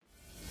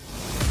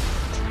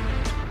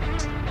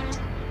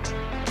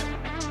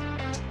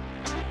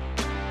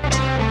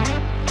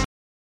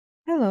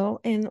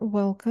and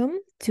welcome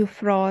to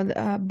Fraud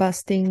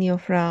Busting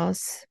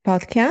Neofraus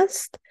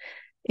podcast.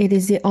 It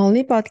is the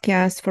only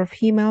podcast for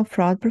female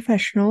fraud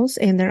professionals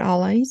and their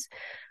allies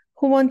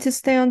who want to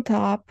stay on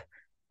top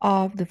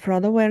of the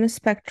fraud awareness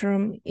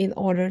spectrum in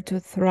order to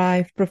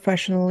thrive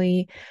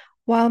professionally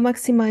while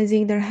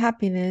maximizing their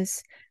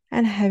happiness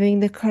and having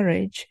the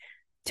courage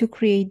to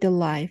create the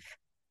life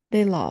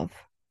they love.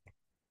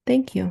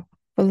 Thank you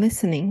for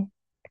listening.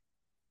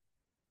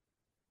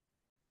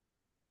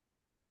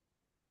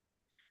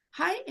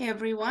 Hi,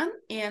 everyone,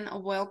 and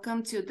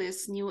welcome to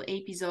this new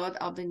episode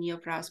of the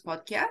Neopras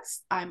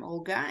podcast. I'm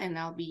Olga, and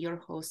I'll be your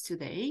host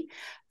today.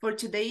 For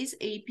today's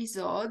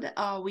episode,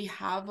 we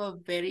have a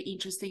very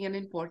interesting and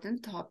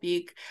important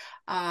topic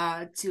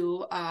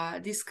to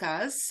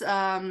discuss.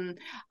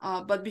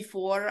 But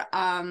before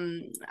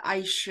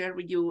I share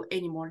with you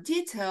any more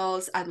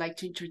details, I'd like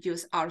to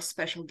introduce our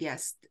special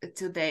guest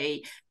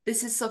today.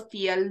 This is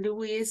Sophia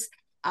Lewis.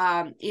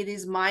 It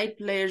is my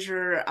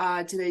pleasure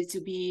today to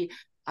be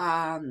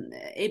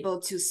able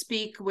to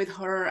speak with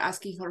her,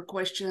 asking her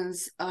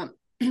questions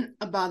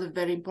about a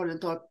very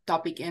important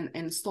topic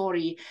and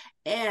story.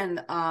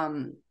 And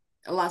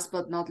last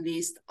but not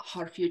least,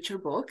 her future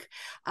book.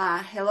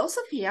 Hello,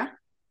 Sophia.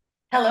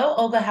 Hello,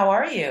 Olga. How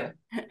are you?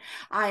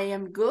 I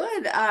am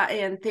good,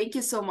 and thank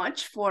you so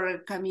much for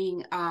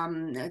coming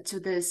to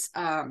this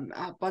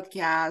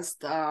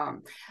podcast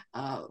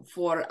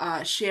for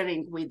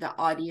sharing with the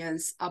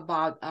audience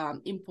about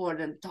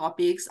important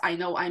topics. I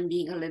know I'm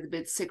being a little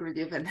bit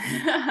secretive and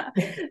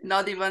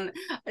not even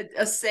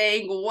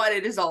saying what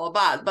it is all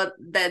about, but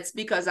that's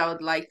because I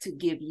would like to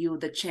give you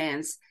the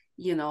chance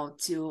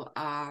to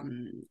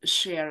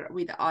share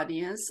with the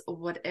audience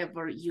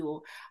whatever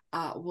you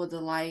would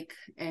like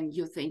and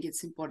you think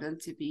it's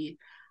important to be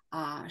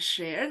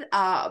shared.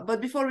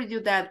 But before we do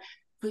that,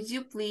 could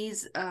you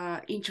please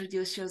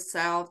introduce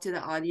yourself to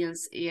the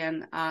audience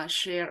and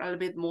share a little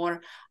bit more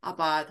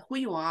about who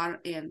you are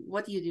and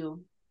what you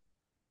do?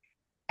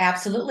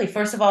 Absolutely.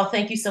 First of all,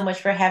 thank you so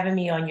much for having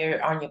me on your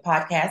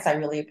podcast. I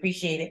really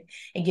appreciate it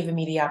and giving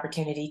me the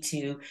opportunity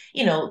to,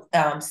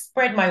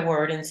 spread my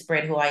word and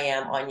spread who I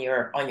am on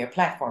your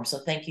platform. So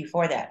thank you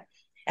for that.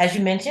 As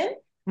you mentioned,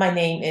 my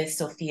name is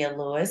Sophia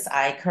Lewis.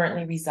 I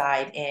currently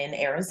reside in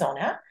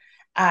Arizona.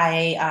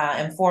 I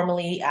am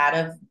formerly out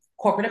of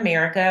corporate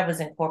America. I was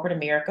in corporate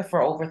America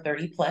for over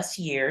 30 plus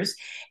years.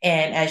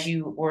 And as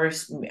you were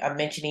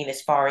mentioning,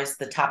 as far as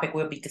the topic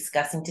we'll be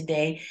discussing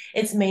today,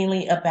 it's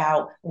mainly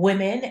about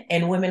women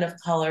and women of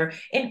color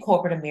in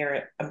corporate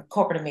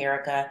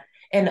America,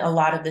 and a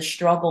lot of the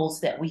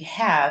struggles that we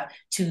have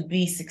to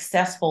be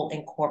successful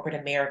in corporate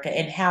America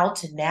and how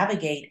to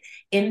navigate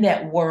in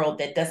that world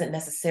that doesn't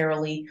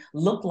necessarily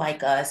look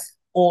like us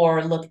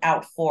or look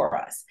out for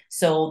us.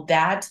 So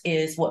that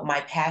is what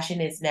my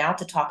passion is now,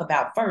 to talk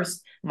about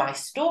first my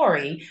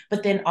story,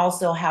 but then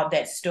also how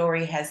that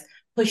story has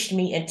pushed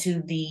me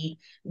into the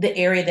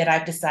area that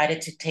I've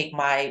decided to take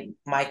my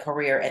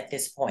career at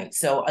this point.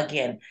 So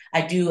again,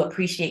 I do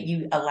appreciate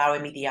you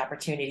allowing me the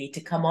opportunity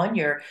to come on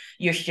your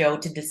show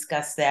to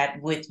discuss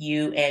that with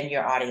you and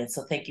your audience.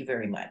 So thank you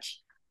very much.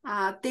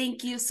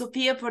 Thank you,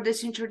 Sophia, for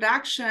this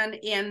introduction.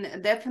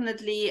 And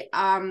definitely,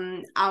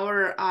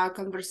 our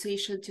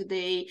conversation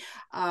today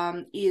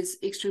is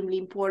extremely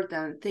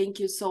important. Thank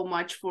you so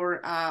much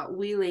for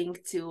willing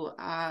to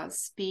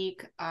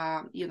speak,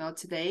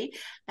 today.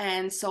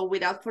 And so,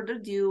 without further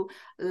ado,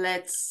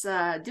 let's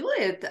do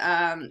it.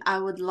 I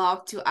would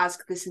love to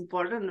ask this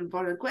important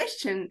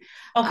question,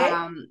 Okay.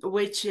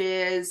 which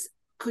is,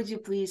 could you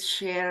please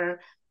share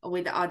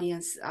with the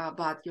audience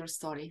about your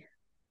story?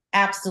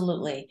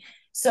 Absolutely.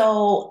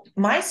 So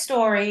my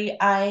story,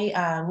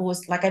 I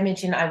was, like I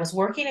mentioned, I was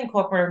working in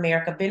corporate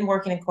America, been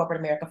working in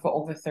corporate America for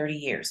over 30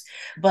 years,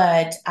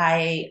 but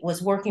I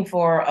was working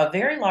for a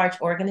very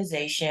large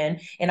organization,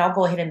 and I'll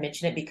go ahead and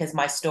mention it because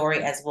my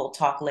story, as we'll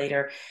talk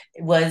later,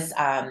 was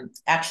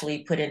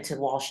actually put into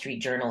Wall Street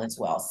Journal as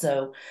well.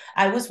 So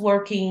I was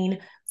working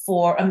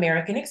for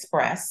American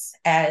Express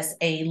as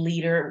a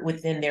leader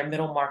within their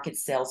middle market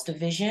sales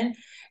division.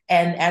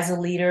 And as a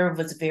leader,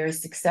 was a very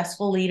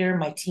successful leader.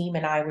 My team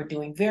and I were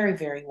doing very,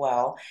 very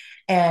well.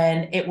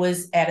 And it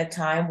was at a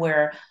time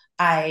where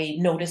I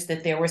noticed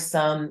that there were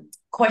some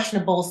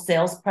questionable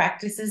sales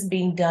practices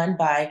being done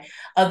by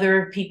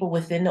other people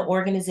within the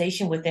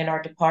organization, within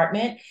our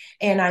department.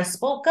 And I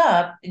spoke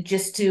up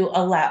just to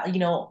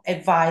allow,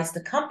 advise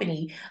the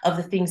company of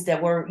the things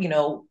that were,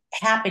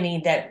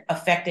 happening that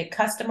affected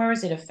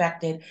customers, it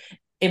affected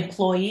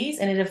employees,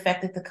 and it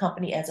affected the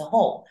company as a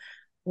whole.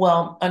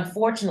 Well,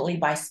 unfortunately,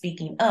 by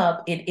speaking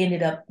up, it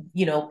ended up,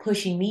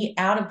 pushing me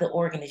out of the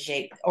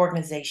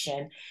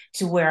organization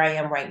to where I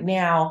am right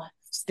now,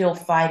 still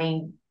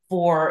fighting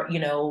for,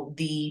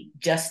 the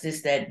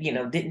justice that,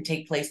 didn't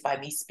take place by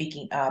me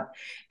speaking up.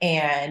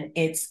 And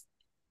it's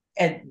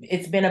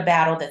been a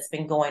battle that's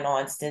been going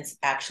on since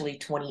actually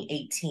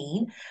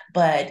 2018.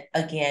 But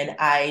again,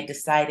 I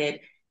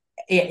decided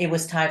it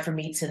was time for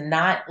me to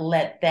not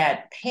let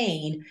that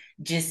pain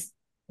just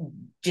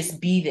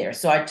just be there.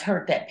 So I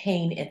turned that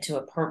pain into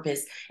a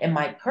purpose. And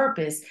my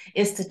purpose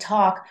is to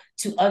talk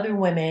to other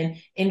women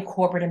in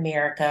corporate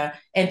America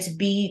and to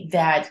be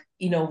that,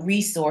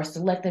 resource to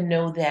let them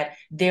know that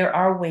there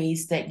are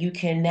ways that you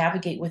can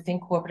navigate within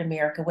corporate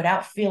America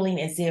without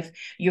feeling as if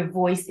your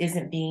voice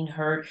isn't being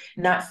heard,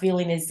 not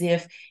feeling as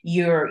if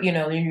you're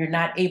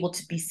not able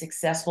to be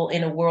successful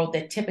in a world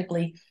that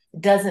typically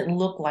doesn't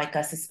look like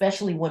us,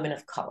 especially women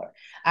of color.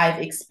 I've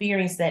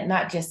experienced that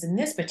not just in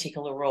this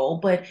particular role,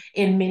 but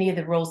in many of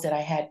the roles that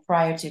I had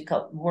prior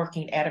to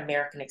working at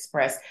American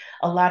Express.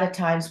 A lot of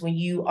times when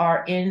you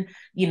are in,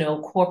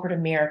 corporate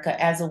America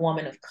as a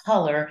woman of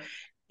color,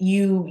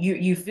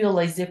 you feel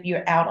as if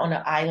you're out on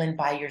an island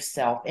by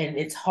yourself, and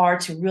it's hard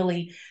to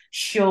really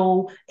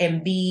show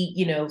and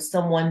be,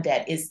 someone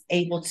that is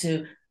able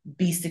to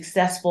be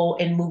successful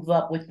and move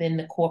up within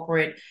the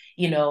corporate,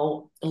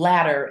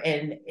 ladder.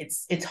 And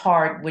it's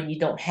hard when you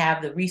don't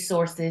have the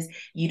resources,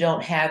 you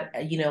don't have,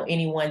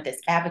 anyone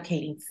that's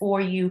advocating for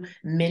you,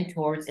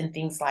 mentors and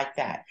things like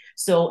that.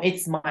 So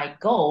it's my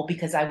goal,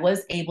 because I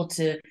was able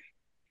to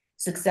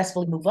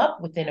successfully move up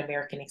within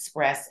American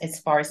Express as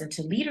far as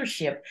into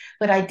leadership,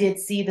 but I did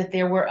see that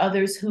there were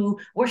others who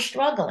were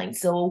struggling.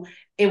 So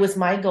it was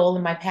my goal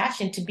and my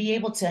passion to be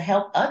able to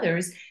help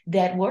others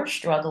that were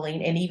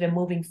struggling. And even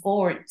moving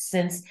forward,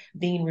 since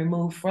being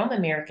removed from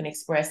American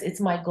Express,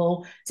 it's my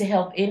goal to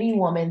help any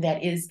woman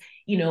that is,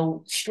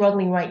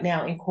 struggling right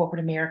now in corporate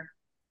America,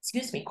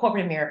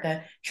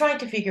 trying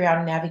to figure out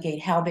and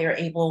navigate how they're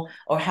able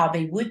or how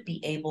they would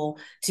be able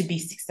to be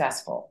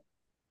successful.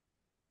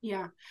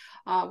 Yeah.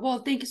 Well,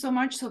 thank you so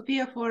much,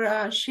 Sophia,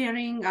 for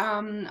sharing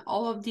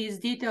all of these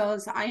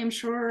details. I am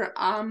sure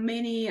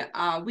many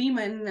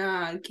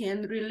women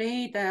can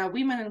relate,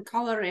 women in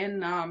color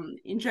and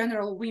in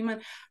general,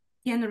 women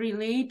can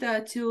relate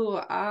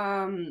to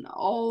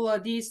all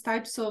these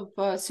types of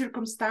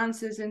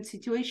circumstances and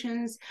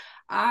situations.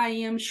 I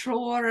am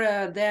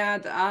sure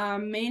that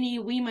many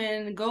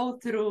women go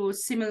through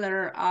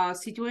similar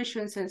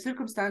situations and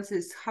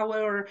circumstances,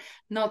 however,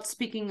 not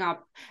speaking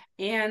up.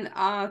 And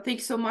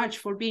thanks so much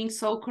for being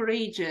so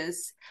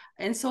courageous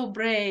and so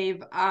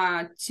brave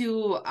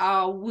to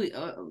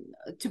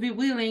be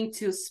willing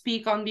to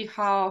speak on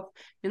behalf,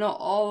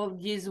 all of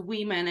these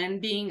women,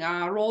 and being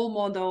a role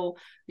model,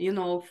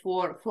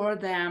 for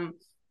them,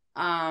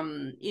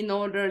 in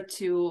order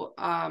to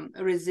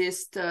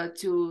resist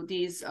to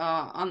these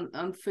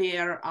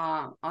unfair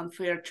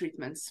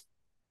treatments.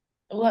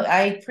 Well,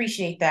 I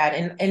appreciate that.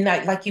 And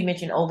like you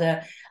mentioned,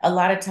 Olga, a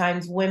lot of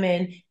times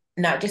women,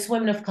 not just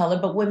women of color,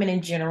 but women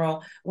in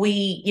general,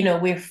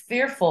 we're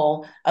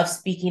fearful of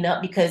speaking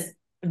up, because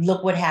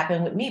look what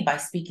happened with me. By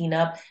speaking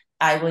up,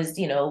 I was,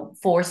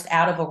 forced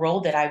out of a role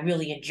that I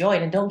really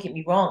enjoyed. And don't get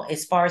me wrong,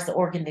 as far as the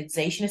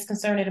organization is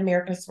concerned at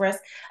American Express,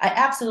 I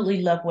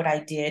absolutely love what I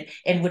did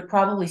and would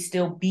probably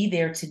still be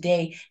there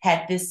today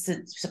had this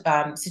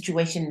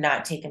situation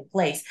not taken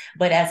place.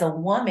 But as a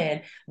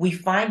woman, we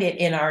find it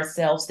in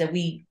ourselves that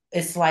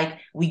it's like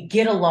we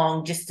get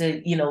along just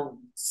to,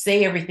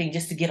 say everything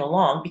just to get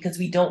along, because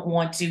we don't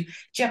want to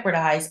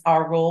jeopardize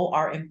our role,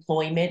 our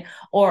employment,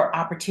 or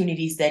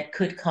opportunities that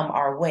could come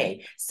our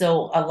way.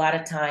 So a lot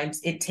of times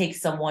it takes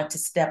someone to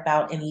step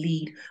out and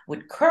lead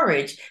with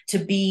courage, to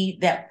be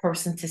that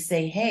person to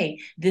say, hey,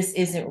 this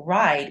isn't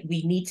right.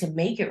 We need to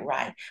make it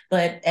right.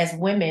 But as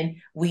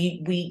women,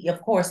 we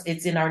of course,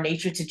 it's in our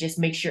nature to just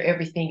make sure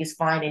everything is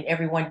fine and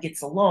everyone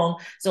gets along.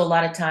 So a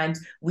lot of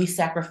times we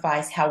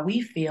sacrifice how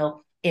we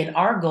feel in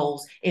our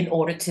goals in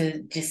order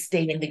to just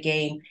stay in the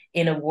game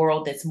in a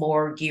world that's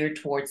more geared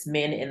towards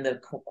men in the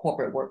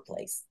corporate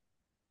workplace.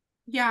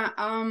 Yeah,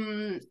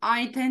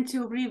 I tend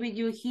to agree with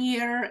you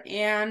here,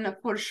 and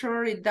for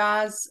sure it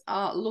does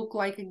look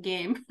like a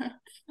game.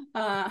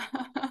 uh,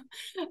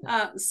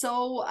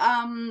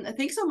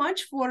 thanks so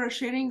much for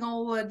sharing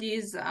all of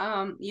these,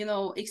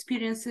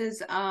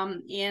 experiences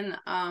and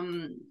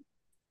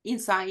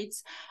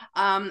insights.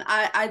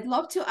 I'd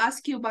love to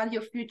ask you about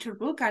your future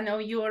book. I know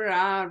you're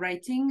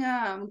writing.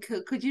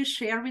 Could you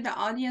share with the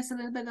audience a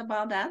little bit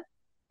about that?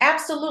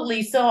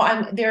 Absolutely.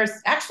 So there's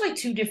actually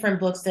two different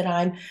books that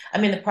I'm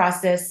in the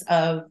process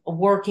of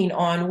working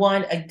on.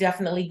 One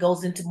definitely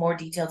goes into more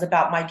details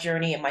about my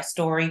journey and my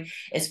story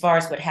as far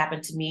as what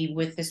happened to me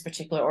with this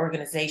particular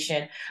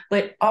organization.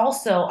 But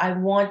also I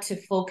want to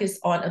focus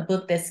on a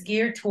book that's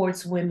geared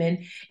towards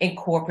women in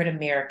corporate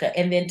America,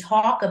 and then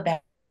talk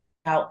about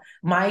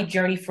my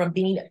journey from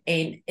being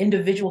an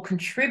individual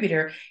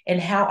contributor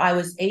and how I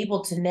was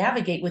able to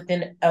navigate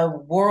within a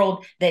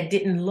world that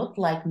didn't look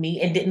like me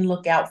and didn't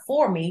look out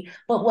for me,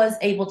 but was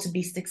able to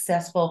be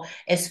successful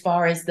as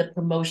far as the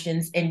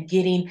promotions and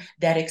getting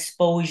that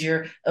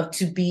exposure of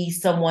to be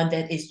someone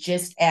that is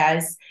just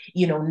as,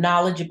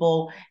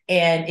 knowledgeable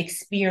and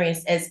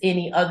experienced as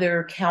any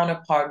other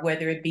counterpart,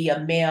 whether it be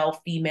a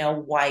male, female,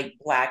 white,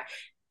 black.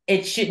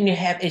 It shouldn't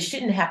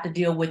have to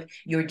deal with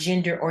your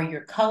gender or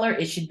your color.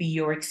 It should be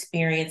your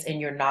experience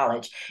and your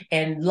knowledge.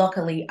 And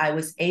luckily I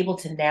was able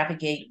to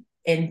navigate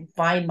and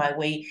find my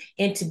way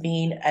into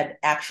being an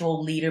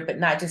actual leader, but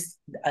not just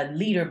a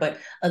leader, but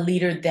a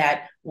leader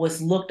that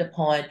was looked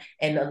upon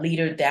and a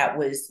leader that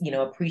was,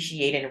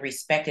 appreciated and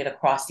respected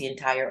across the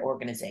entire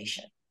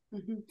organization.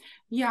 Mm-hmm.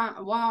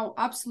 Yeah, wow,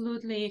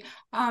 absolutely.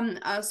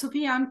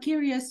 Sophia, I'm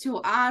curious to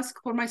ask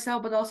for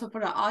myself, but also for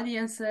the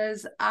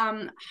audiences,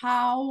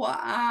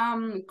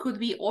 how could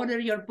we order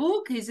your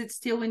book? Is it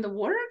still in the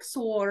works,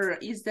 or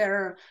is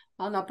there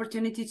an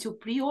opportunity to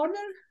pre-order?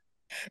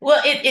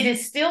 Well, it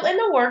is still in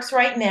the works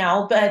right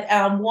now, but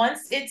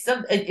once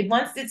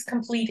it's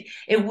complete,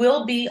 it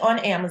will be on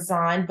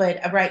Amazon. But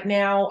right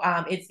now,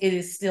 it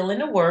is still in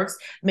the works.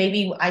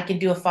 Maybe I can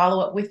do a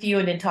follow up with you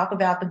and then talk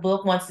about the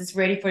book once it's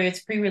ready for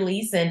its pre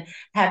release, and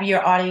have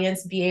your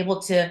audience be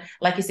able to,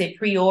 like you say,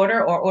 pre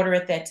order or order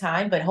at that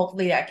time. But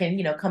hopefully, I can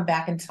come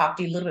back and talk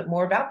to you a little bit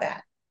more about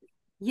that.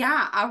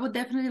 Yeah, I would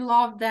definitely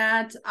love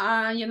that.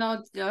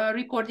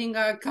 Recording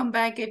a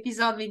comeback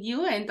episode with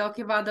you and talk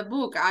about the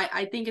book.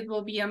 I think it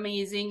will be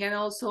amazing. And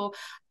also,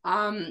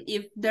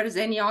 if there's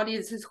any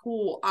audiences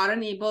who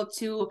aren't able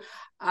to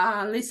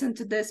listen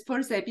to this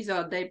first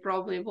episode, they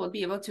probably will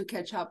be able to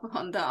catch up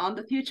on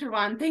the future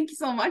one. Thank you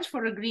so much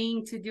for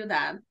agreeing to do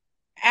that.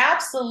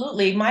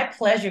 Absolutely. My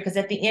pleasure. Because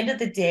at the end of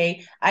the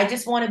day, I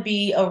just want to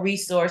be a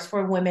resource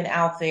for women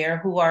out there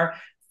who are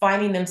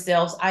finding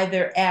themselves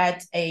either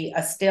at a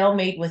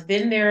stalemate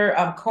within their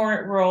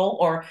current role,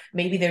 or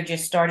maybe they're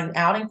just starting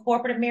out in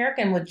corporate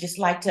America and would just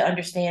like to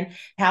understand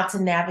how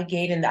to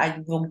navigate. And I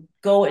will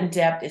go in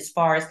depth as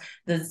far as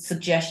the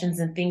suggestions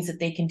and things that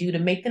they can do to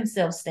make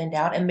themselves stand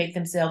out and make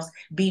themselves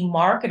be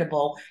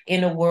marketable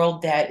in a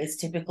world that is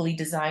typically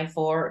designed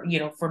for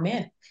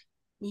men.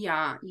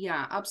 Yeah,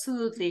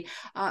 absolutely.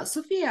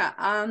 Sophia,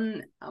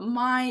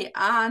 my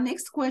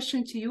next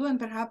question to you, and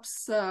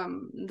perhaps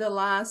the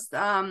last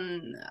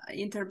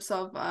in terms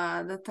of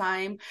the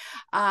time,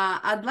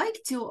 I'd like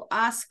to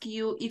ask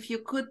you if you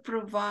could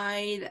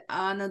provide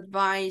an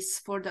advice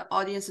for the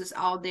audiences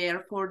out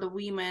there, for the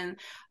women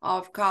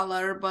of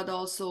color, but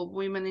also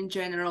women in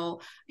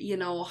general,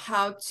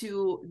 how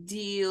to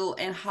deal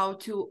and how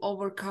to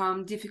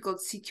overcome difficult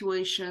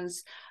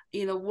situations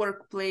in a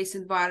workplace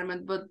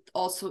environment, but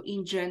also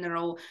in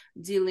general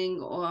dealing,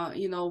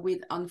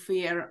 with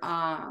unfair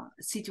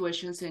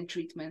situations and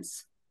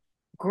treatments.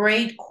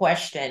 Great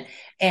question.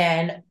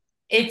 And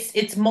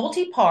it's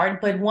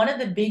multi-part, but one of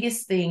the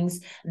biggest things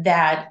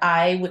that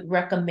I would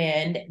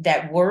recommend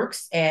that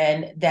works,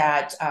 and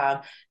that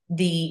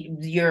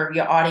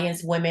your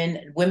audience,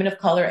 women of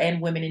color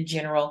and women in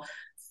general,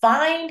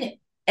 find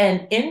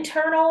an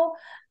internal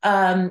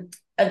um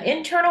an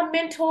internal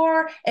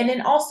mentor, and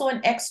then also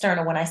an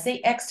external. When I say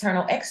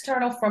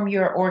external from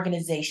your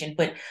organization,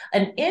 but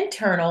an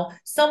internal,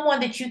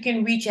 someone that you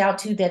can reach out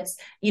to that's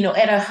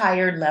at a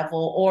higher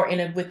level, or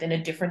within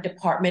a different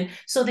department,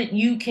 so that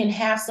you can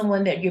have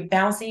someone that you're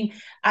bouncing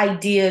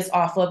ideas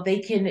off of. They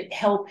can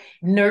help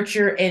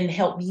nurture and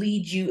help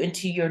lead you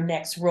into your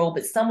next role,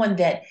 but someone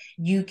that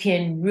you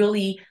can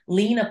really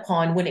lean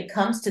upon when it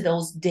comes to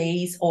those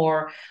days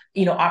or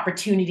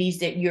opportunities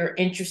that you're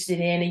interested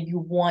in and you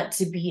want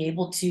to be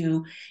able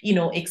to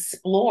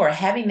explore.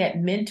 Having that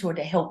mentor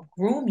to help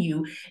groom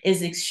you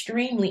is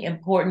extremely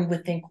important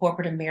within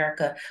corporate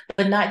America,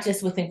 but not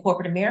just within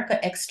corporate America,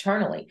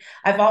 externally.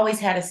 I've always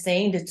had a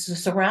saying to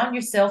surround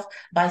yourself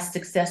by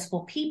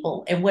successful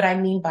people. And what I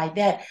mean by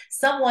that,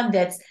 someone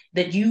that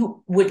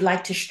you would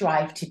like to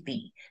strive to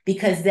be,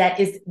 because that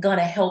is going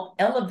to help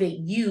elevate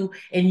you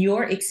and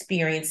your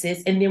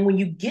experiences. And then when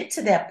you get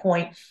to that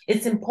point,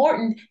 it's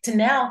important to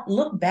now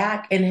look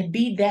back and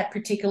be that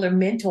particular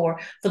mentor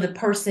for the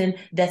person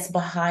that's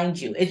behind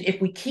you.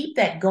 If we keep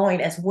that going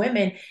as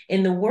women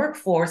in the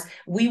workforce,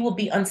 we will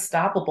be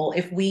unstoppable.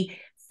 If we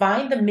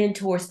find the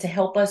mentors to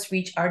help us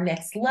reach our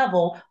next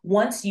level,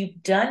 once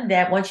you've done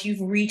that, once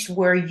you've reached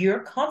where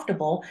you're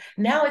comfortable,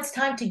 now it's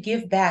time to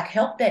give back,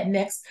 help that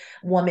next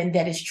woman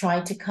that is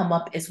trying to come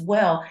up as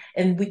well.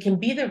 And we can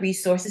be the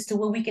resources to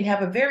where we can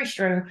have a very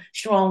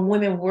strong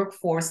women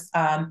workforce,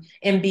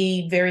 and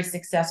be very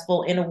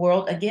successful in a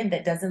world, again,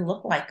 that doesn't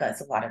look like us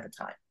a lot of the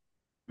time.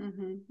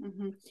 Mm-hmm,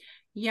 mm-hmm.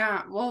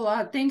 Yeah,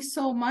 well, thanks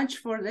so much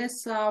for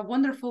this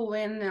wonderful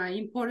and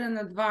important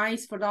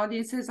advice for the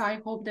audiences.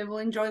 I hope they will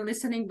enjoy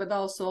listening, but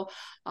also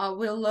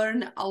will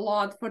learn a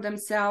lot for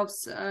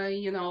themselves,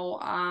 in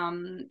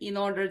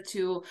order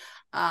to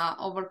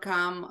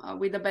overcome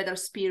with a better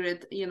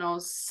spirit,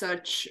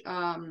 such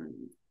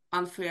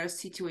unfair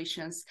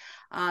situations.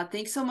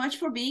 Thanks so much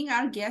for being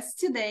our guest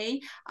today.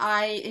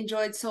 I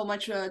enjoyed so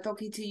much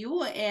talking to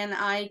you, and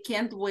I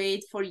can't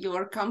wait for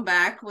your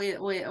comeback with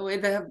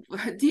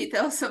the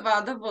details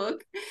about the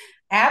book.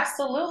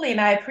 Absolutely. And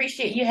I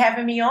appreciate you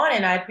having me on,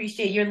 and I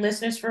appreciate your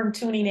listeners for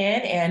tuning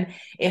in. And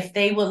if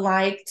they would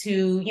like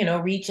to,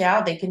 reach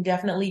out, they can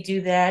definitely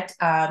do that.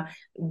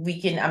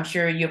 I'm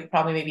sure you'll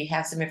probably maybe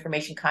have some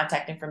information,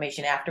 contact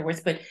information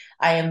afterwards, but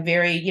I am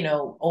very,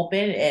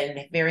 open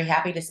and very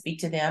happy to speak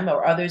to them,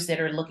 or others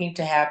that are looking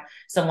to have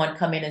someone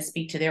come in and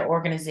speak to their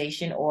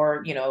organization,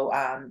 or,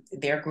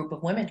 their group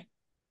of women.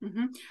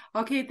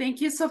 Okay,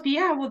 thank you,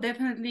 Sophia. I will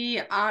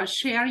definitely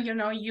share,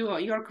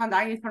 your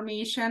contact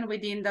information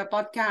within the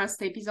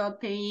podcast episode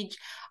page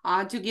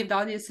to give the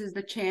audiences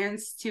the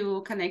chance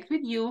to connect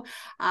with you.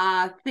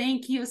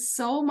 Thank you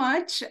so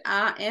much.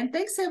 And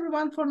thanks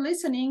everyone for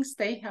listening.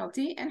 Stay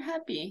healthy and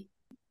happy.